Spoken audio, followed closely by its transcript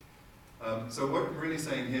So what I'm really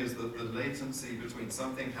saying here is that the latency between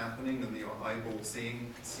something happening and your eyeball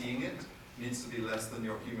seeing it needs to be less than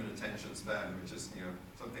your human attention span, which is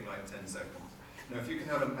something like 10 seconds. Now, if you can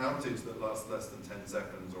have an outage that lasts less than 10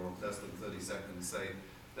 seconds or less than 30 seconds, say,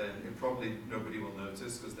 then probably nobody will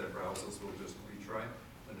notice because their browsers will just retry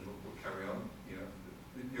and it will carry on.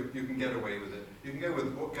 You can get away with it. You can get away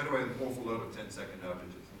with an awful lot of 10-second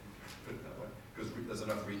outages, put it that way, because there's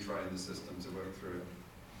enough retry in the system to work through it.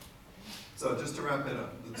 So just to wrap it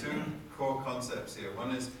up, the two core concepts here.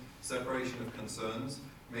 One is separation of concerns,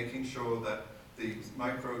 making sure that the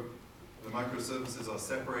microservices are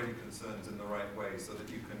separating concerns in the right way so that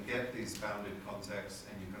you can get these bounded contexts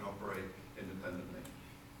and you can operate independently.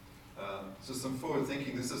 So some forward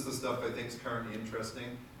thinking, this is the stuff I think is currently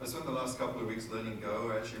interesting. I spent the last couple of weeks learning Go.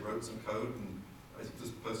 I actually wrote some code and I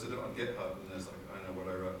just posted it on GitHub, and there's like, I don't know what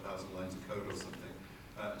I wrote, 1,000 lines of code or something.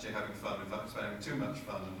 Actually having fun. In fact, I'm having too much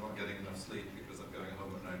fun and not getting enough sleep because I'm going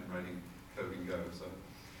home at night and writing code in Go. So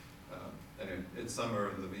anyway, it's summer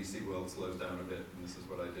and the VC world slows down a bit, and this is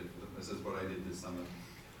what I did. This is what I did this summer.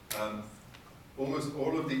 Almost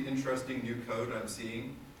all of the interesting new code I'm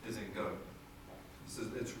seeing is in Go.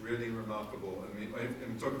 It's really remarkable. I mean,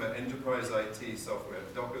 I'm talking about enterprise IT software.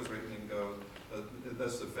 Docker's written in Go.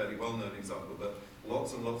 That's a fairly well-known example, but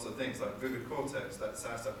lots and lots of things like Vivid Cortex, that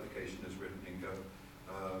SaaS application is written in Go.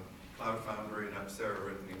 Cloud Foundry and Apsera are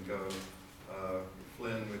written in Go.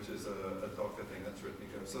 Flynn, which is a Docker thing, that's written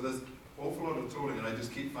in Go. So there's an awful lot of tooling, and I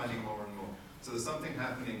just keep finding more and more. So there's something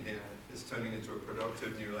happening here. It's turning into a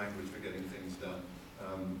productive new language for getting things done.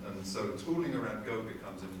 And so tooling around Go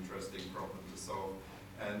becomes an interesting problem to solve.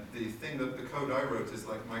 And the thing that the code I wrote is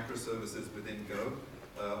like microservices within Go.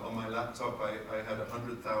 On my laptop, I had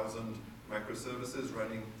 100,000 microservices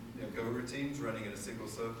running, Go routines running in a single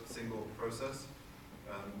process.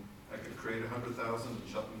 I could create 100,000 and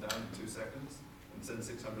shut them down in 2 seconds and send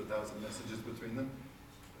 600,000 messages between them.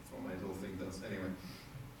 That's what my little thing does. Anyway,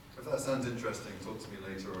 if that sounds interesting, talk to me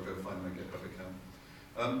later or go find my GitHub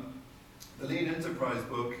account. The Lean Enterprise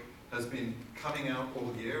book has been coming out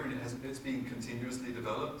all year, and it's been continuously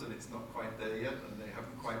developed, and it's not quite there yet, and they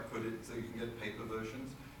haven't quite put it so you can get paper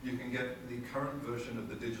versions. You can get the current version of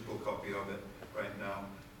the digital copy of it right now.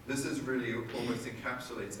 This is really almost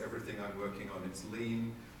encapsulates everything I'm working on. It's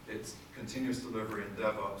lean, it's continuous delivery and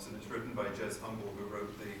DevOps, and it's written by Jez Humble, who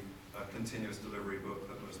wrote the continuous delivery book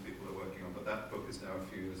that most people are working on, but that book is now a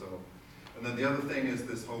few years old. And then the other thing is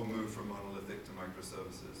this whole move from monolithic to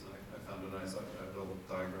microservices. I found a nice little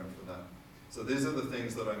diagram for that. So these are the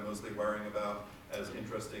things that I'm mostly worrying about as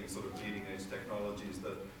interesting sort of leading edge technologies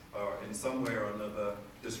that are in some way or another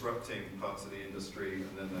disrupting parts of the industry,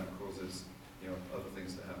 and then that causes other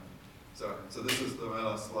things to happen. So this is my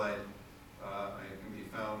last slide. I can be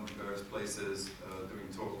found in various places doing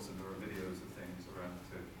talks, and there are videos of things around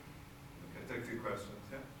too. Okay, take a few questions.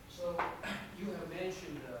 Yeah. So you have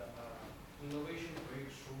mentioned innovation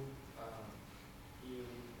breakthrough in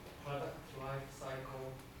product life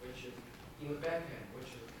cycle, which is in the back end, which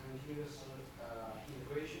is continuous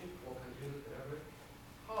integration or continuous delivery.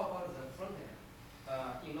 How about the front end?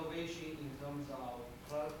 Innovation in terms of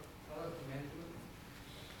product management?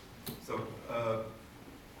 So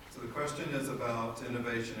the question is about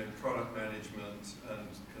innovation in product management and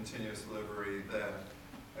continuous delivery there.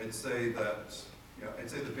 I'd say that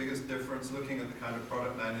the biggest difference, looking at the kind of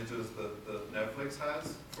product managers that Netflix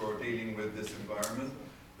has for dealing with this environment,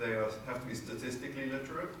 they have to be statistically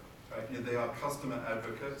literate. Right? They are customer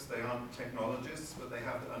advocates. They aren't technologists, but they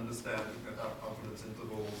have to understand about confidence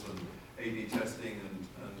intervals and A/B testing and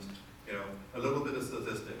a little bit of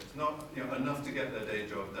statistics. Not enough to get their day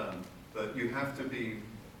job done, but you have to be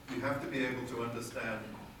able to understand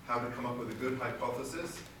how to come up with a good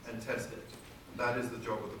hypothesis and test it. That is the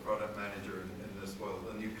job of the product manager in this world.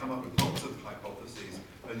 And you come up with lots of hypotheses.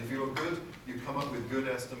 And if you're good, you come up with good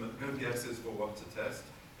guesses for what to test.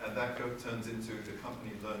 And that turns into the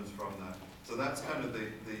company learns from that. So that's kind of the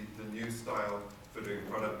new style for doing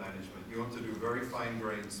product management. You want to do very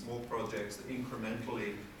fine-grained, small projects that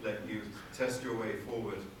incrementally let you test your way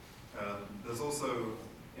forward. There's also,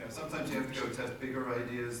 sometimes you have to go test bigger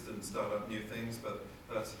ideas than start up new things, but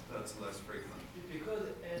that's less frequent. Because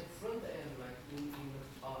at front end, like in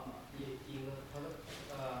the product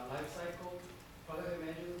life cycle, product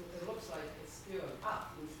management, it looks like it's still an art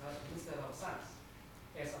instead of science.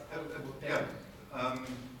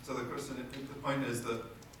 So the point is that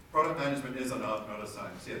product management is an art, not a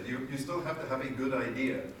science. Yeah, you still have to have a good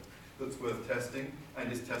idea that's worth testing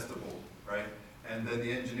and is testable, right? And then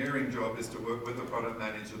the engineering job is to work with the product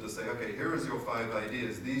manager to say, okay, here is your 5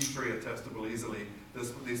 ideas. These 3 are testable easily.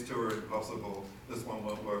 These 2 are impossible. This one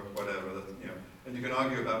won't work, whatever. And you can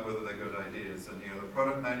argue about whether they're good ideas. And the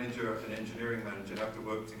product manager and engineering manager have to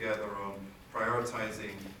work together on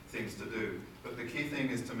prioritizing things to do. But the key thing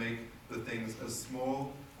is to make the things as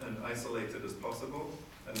small and isolated as possible,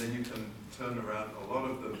 and then you can turn around a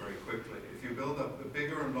lot of them very quickly. If you build up, the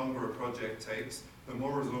bigger and longer a project takes, the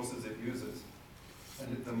more resources it uses.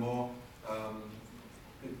 And the more,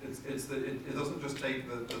 it doesn't just take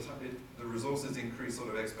the resources increase sort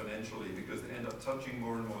of exponentially because they end up touching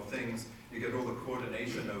more and more things. You get all the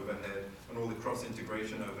coordination overhead and all the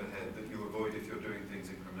cross-integration overhead that you avoid if you're doing things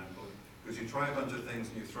incrementally. Because you try a bunch of things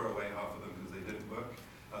and you throw away half of them because they didn't work.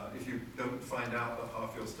 If you don't find out that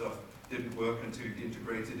half your stuff didn't work until you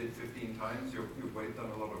integrated it 15 times, you've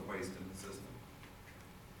done a lot of waste in the system.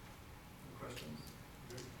 Questions?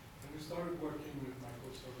 When you started working with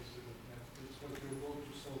microservices at Netflix, was your goal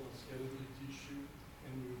to solve a scalability issue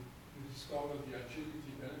and you discovered the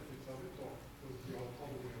agility benefits of it, or was the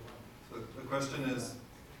other way around? So the question is,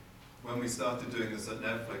 when we started doing this at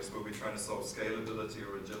Netflix, were we trying to solve scalability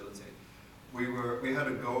or agility? We had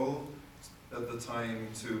a goal at the time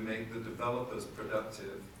to make the developers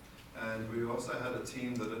productive, and we also had a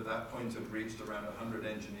team that at that point had reached around 100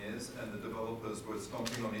 engineers, and the developers were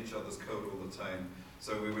stomping on each other's code all the time.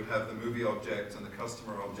 So we would have the movie object and the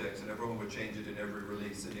customer object, and everyone would change it in every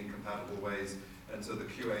release in incompatible ways. And so the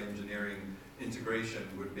QA engineering integration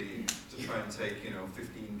would be to try and take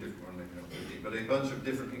 15 different, 50, but a bunch of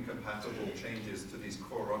different incompatible changes to these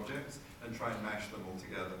core objects and try and mash them all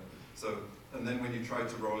together. So, and then when you tried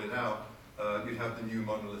to roll it out, you'd have the new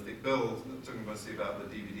monolithic build, talking mostly about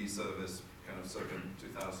the DVD service, kind of circa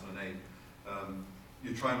 2008.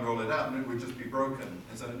 You try and roll it out and it would just be broken.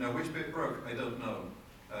 And so, now which bit broke? I don't know.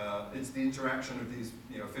 It's the interaction of these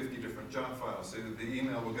 50 different jar files. So the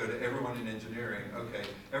email will go to everyone in engineering. Okay,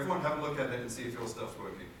 everyone have a look at it and see if your stuff's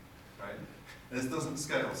working, right? This doesn't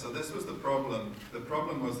scale. So this was the problem. The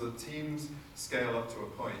problem was that teams scale up to a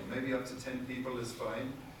point. Maybe up to 10 people is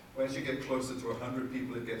fine. As you get closer to 100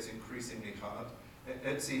 people, it gets increasingly hard.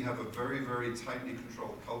 Etsy have a very, very tightly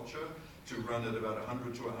controlled culture to run at about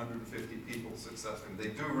 100 to 150 people successfully. They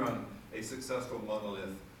do run a successful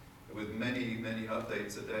monolith with many, many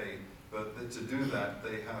updates a day, but to do that,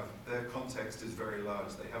 their context is very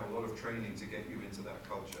large. They have a lot of training to get you into that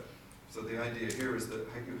culture. So the idea here is that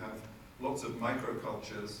you have lots of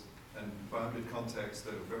microcultures and bounded contexts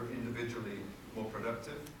that are very individually more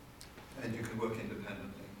productive, and you can work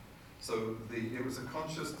independently. So it was a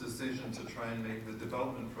conscious decision to try and make the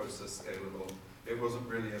development process scalable. It wasn't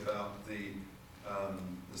really about the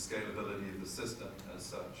scalability of the system as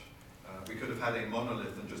such. We could have had a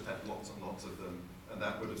monolith and just had lots and lots of them, and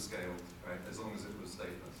that would have scaled, right, as long as it was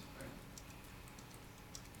stateless. Right?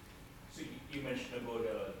 So you mentioned about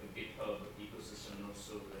the GitHub ecosystem and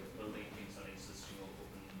also building things on existing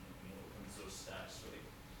open source stacks, right?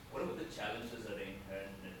 What about the challenges that are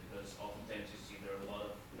inherent in it? Because oftentimes you see there are a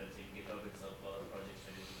lot of, let's say GitHub itself, a lot of projects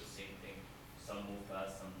that do the same thing. Some move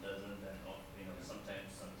fast, some doesn't, and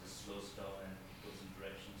sometimes some just slows down and goes in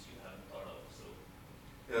directions you haven't thought of. So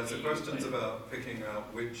yeah, so questions about picking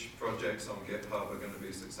out which projects on GitHub are going to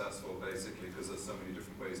be successful, basically, because there's so many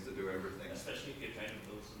different ways to do everything. Especially if you're trying to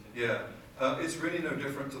build something. Yeah, it's really no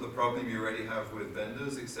different to the problem you already have with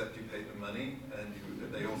vendors, except you paid them money, and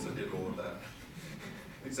they also did all of that.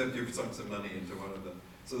 Except you've sunk some money into one of them.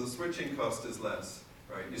 So the switching cost is less,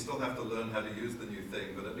 right? You still have to learn how to use the new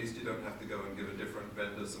thing, but at least you don't have to go and give a different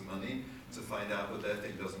vendor some money to find out that their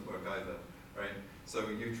thing doesn't work either, right? So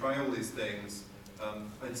you try all these things.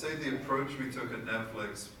 I'd say the approach we took at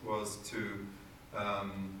Netflix was to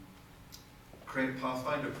create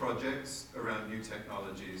Pathfinder projects around new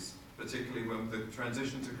technologies, particularly when the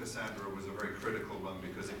transition to Cassandra was a very critical one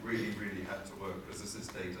because it really, really had to work because this is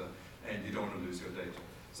data and you don't want to lose your data.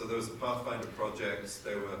 So there was the Pathfinder projects,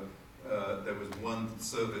 there was one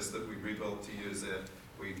service that we rebuilt to use it.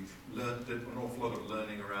 We did an awful lot of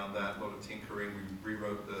learning around that, a lot of tinkering. We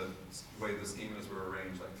rewrote the way the schemas were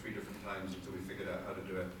arranged like 3 different times until we figured out how to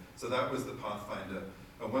do it. So that was the Pathfinder.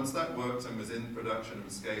 And once that worked and was in production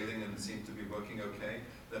and scaling and seemed to be working okay,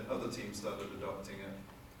 then other teams started adopting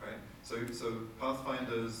it, right? So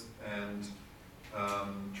Pathfinders and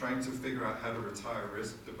trying to figure out how to retire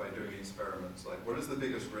risk by doing experiments. Like, what is the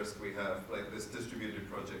biggest risk we have? Like this distributed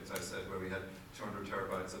project I said where we had 200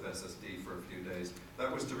 terabytes of SSD for a few days.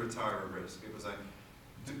 That was to retire a risk. It was like,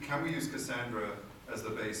 can we use Cassandra as the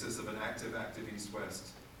basis of an active east-west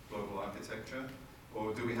global architecture?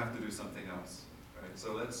 Or do we have to do something else? Right?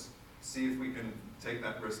 So let's see if we can take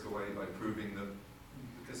that risk away by proving that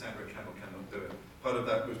Cassandra can or cannot do it. Part of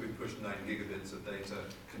that was we pushed 9 gigabits of data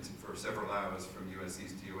for several hours from US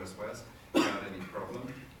East to US West without any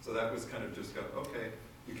problem. So So that was kind of just go, okay,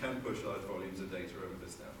 you can push large volumes of data over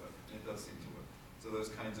this network. It does seem to work. So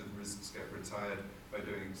those kinds of risks get retired by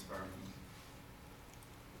doing experiments.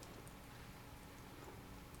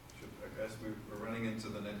 I guess we're running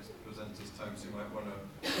into the next presenter's time, so you might want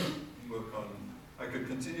to work on. I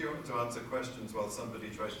could continue to answer questions while somebody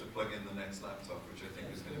tries to plug in the next laptop, which I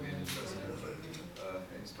think is going to be an interesting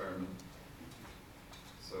experiment.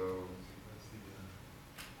 So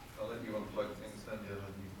I'll let you unplug things then.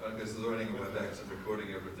 Because they're running a WebEx and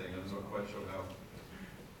recording everything. I'm not quite sure how.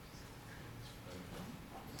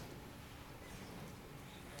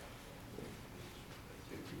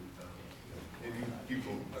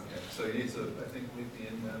 People, okay, so you need to, I think, leave me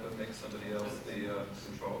in there, but make somebody else the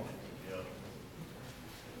control.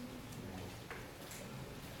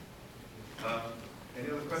 Yeah. Any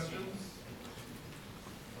other questions?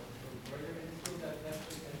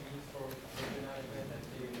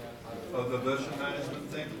 Oh, the version management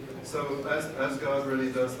thing? So Asgard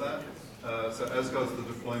really does that. So Asgard's the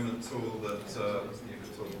deployment tool that you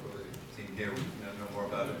can talk to the team here, know more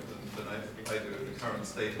about it than I do. The current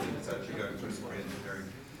state of it is actually going through some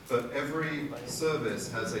re-engineering. But every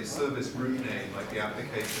service has a service root name, like the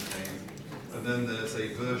application name, and then there's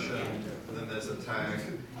a version, and then there's a tag,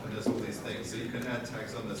 and there's all these things. So you can add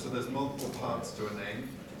tags on this. So there's multiple parts to a name,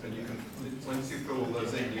 and you can, once you fill all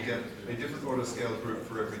those in, you get a different order scale group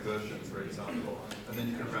for every version, for example, and then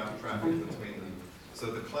you can route traffic between them. So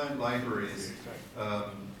the client libraries,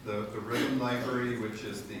 the Rhythm library, which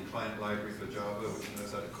is the client library for Java, which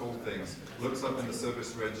knows how to call things, looks up in the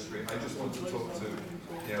service registry. I just want to talk to,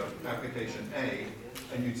 application A,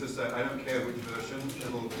 and you just say, I don't care which version.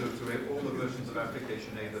 It'll go to all the versions of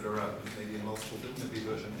application A that are up. Maybe multiple, maybe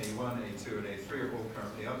version A1, A2, and A3 are all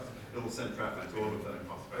currently up. It'll send traffic to all of them.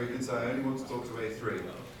 Or you can say, I only want to talk to A3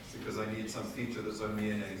 because I need some feature that's only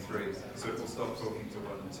in A3. So it will stop talking to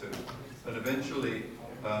 1 and 2. And eventually,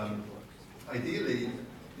 ideally,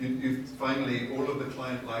 you finally, all of the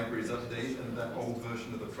client libraries update, and that old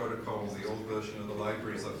version of the protocol, the old version of the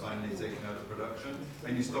libraries are finally taken out of production,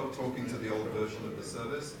 and you stop talking to the old version of the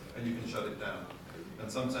service, and you can shut it down. And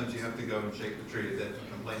sometimes you have to go and shake the tree a bit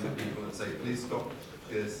and complain to people and say, please stop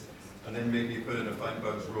this. And then maybe you put in a find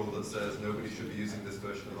bugs rule that says nobody should be using this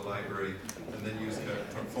version of the library, and then use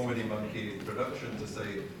a conformity monkey in production to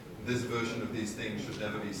say, this version of these things should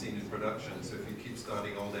never be seen in production. So if you keep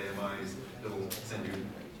starting old AMIs, it'll send you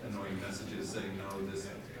annoying messages saying, no, this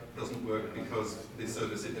doesn't work because the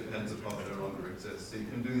service it depends upon no longer exists. So you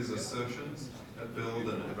can do these assertions at build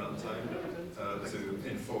and at runtime to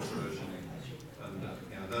enforce versioning.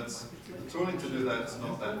 And that's, the tooling to do that's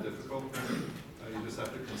not that difficult. You just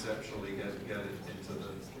have to conceptually get it into the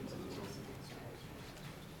tool.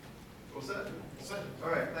 All set? Set. All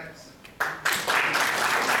right, thanks.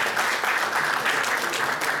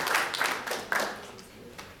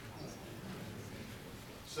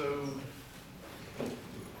 So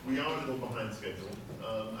we are a little behind schedule,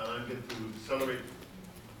 and I'm going to accelerate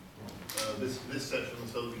this session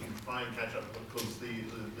so that we can try and catch up, because the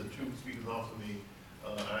two speakers after me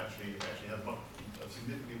actually have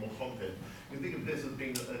significantly more content. You can think of this as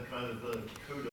being a kind of a coda